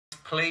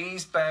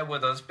please bear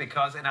with us,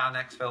 because in our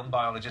next film,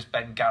 biologist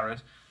Ben Garrod,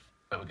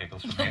 little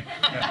giggles from me,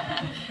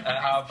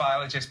 our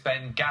biologist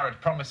Ben Garrod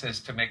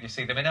promises to make you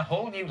see them in a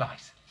whole new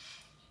light.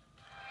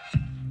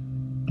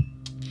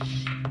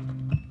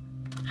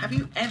 Have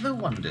you ever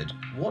wondered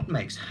what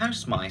makes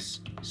house mice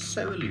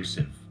so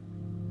elusive?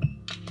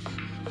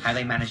 How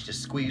they manage to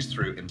squeeze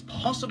through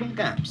impossible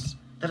gaps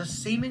that are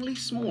seemingly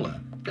smaller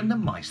than the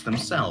mice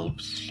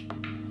themselves.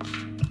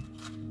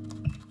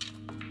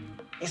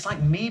 It's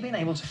like me being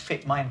able to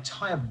fit my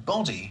entire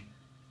body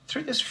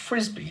through this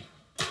frisbee.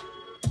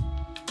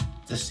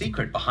 The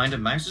secret behind a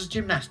mouse's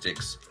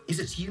gymnastics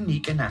is its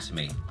unique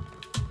anatomy.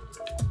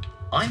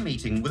 I'm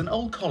meeting with an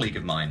old colleague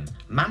of mine,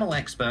 mammal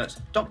expert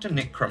Dr.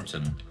 Nick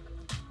Crumpton.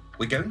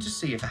 We're going to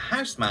see if a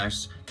house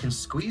mouse can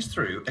squeeze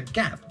through a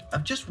gap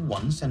of just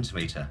 1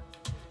 centimetre.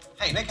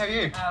 Hey, Nick, how are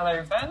you?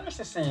 Hello, Ben. Nice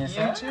to see you,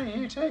 sir.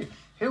 You too.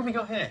 Who have we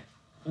got here?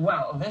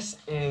 Well, this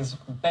is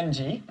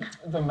Benji,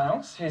 the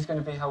mouse, who's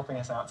going to be helping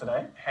us out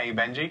today. Hey,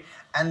 Benji.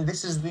 And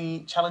this is the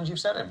challenge you've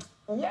set him?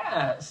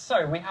 Yeah,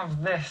 so we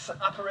have this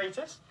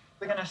apparatus.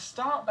 We're going to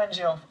start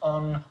Benji off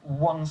on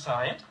one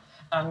side,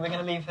 and we're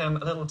going to leave him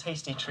a little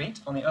tasty treat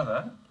on the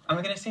other, and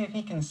we're going to see if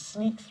he can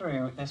sneak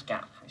through this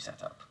gap we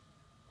set up.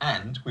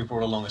 And we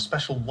brought along a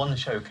special One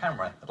Show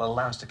camera that'll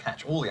allow us to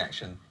catch all the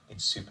action in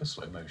super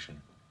slow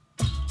motion.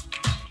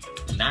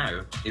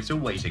 Now it's a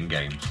waiting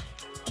game.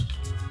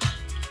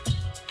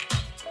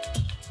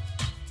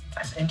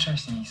 That's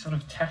interesting. He sort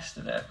of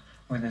tested it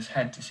with his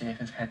head to see if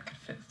his head could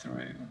fit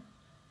through.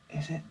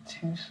 Is it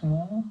too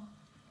small?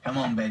 Come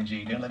on,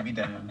 Benji, don't let me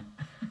down.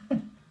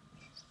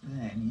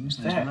 There, and use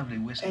those lovely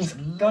whiskers. He's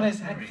got his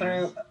head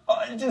through. Oh,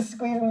 he's just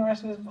squeezing the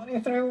rest of his body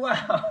through.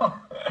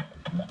 Wow.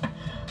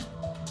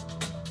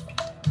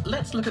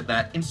 Let's look at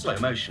that in slow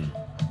motion.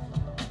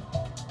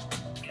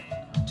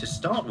 To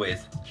start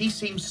with, he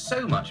seems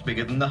so much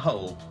bigger than the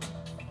hole.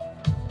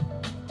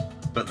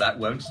 But that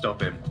won't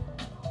stop him.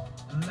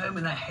 The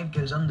moment that head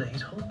goes under,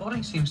 his whole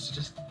body seems to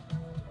just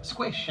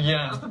squish.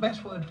 Yeah. That's the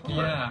best word for it.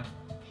 Yeah.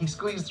 He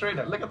squeezed through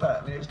that. Look at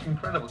that. I mean, it's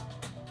incredible.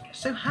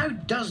 So how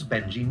does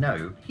Benji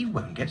know he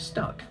won't get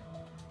stuck?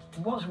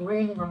 What's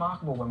really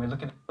remarkable when we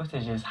look at the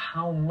footage is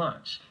how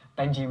much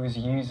Benji was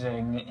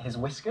using his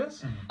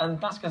whiskers. And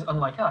that's because,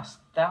 unlike us,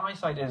 their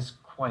eyesight is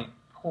quite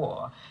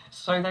poor.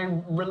 So they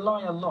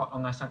rely a lot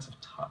on their sense of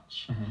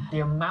touch.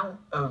 The amount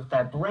of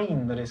their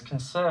brain that is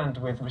concerned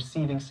with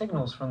receiving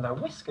signals from their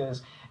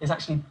whiskers is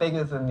actually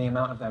bigger than the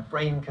amount of their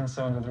brain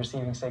concerned with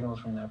receiving signals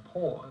from their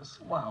paws.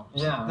 Wow.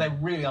 Yeah. So they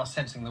really are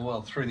sensing the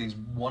world through these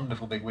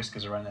wonderful big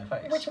whiskers around their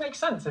face. Which makes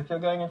sense if you're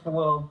going into the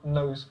world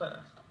nose first.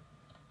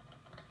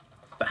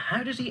 But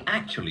how does he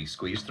actually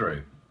squeeze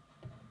through?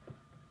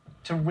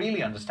 To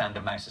really understand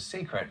a mouse's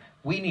secret,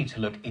 we need to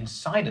look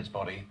inside its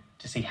body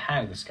to see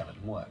how the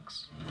skeleton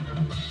works.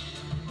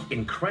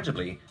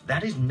 Incredibly,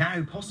 that is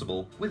now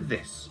possible with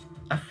this,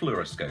 a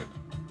fluoroscope.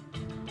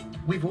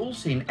 We've all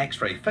seen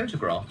X-ray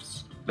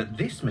photographs, but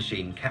this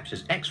machine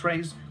captures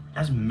X-rays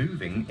as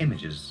moving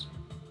images.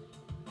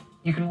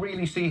 You can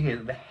really see here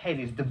that the head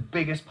is the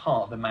biggest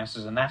part of the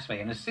mouse's anatomy,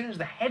 and as soon as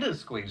the head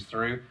is squeezed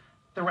through,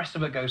 the rest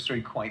of it goes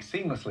through quite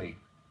seamlessly.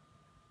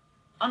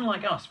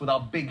 Unlike us, with our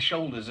big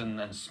shoulders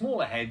and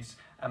smaller heads,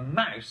 a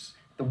mouse,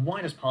 the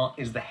widest part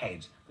is the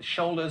head. The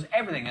shoulders,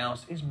 everything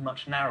else is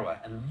much narrower,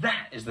 and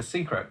that is the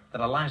secret that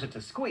allows it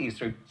to squeeze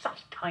through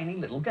such tiny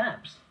little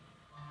gaps.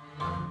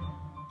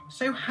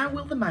 So how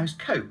will the mouse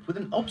cope with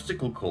an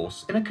obstacle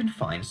course in a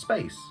confined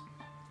space?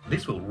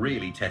 This will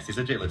really test his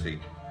agility.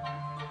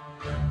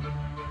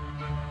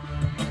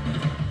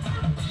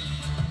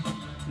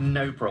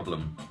 No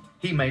problem.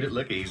 He made it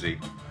look easy.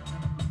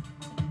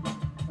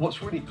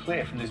 What's really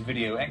clear from this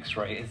video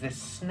X-ray is this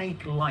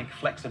snake-like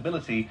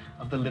flexibility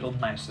of the little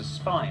mouse's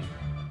spine.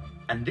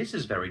 And this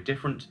is very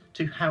different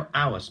to how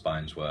our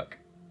spines work.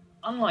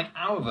 Unlike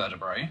our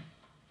vertebrae,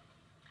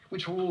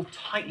 which are all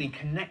tightly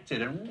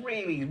connected and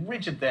really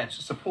rigid there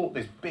to support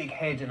this big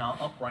head in our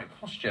upright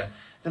posture,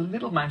 the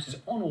little mouse is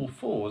on all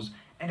fours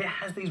and it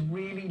has these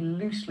really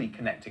loosely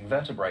connecting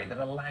vertebrae that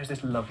allows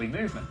this lovely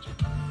movement.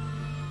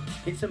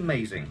 It's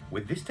amazing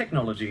with this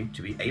technology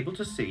to be able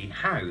to see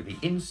how the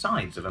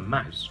insides of a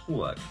mouse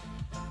work.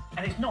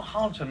 And it's not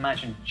hard to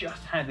imagine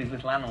just how these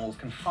little animals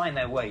can find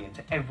their way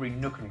into every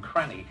nook and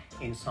cranny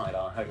inside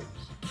our homes.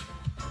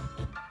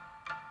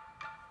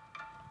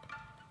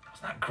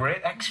 Isn't that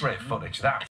great X-ray footage, that?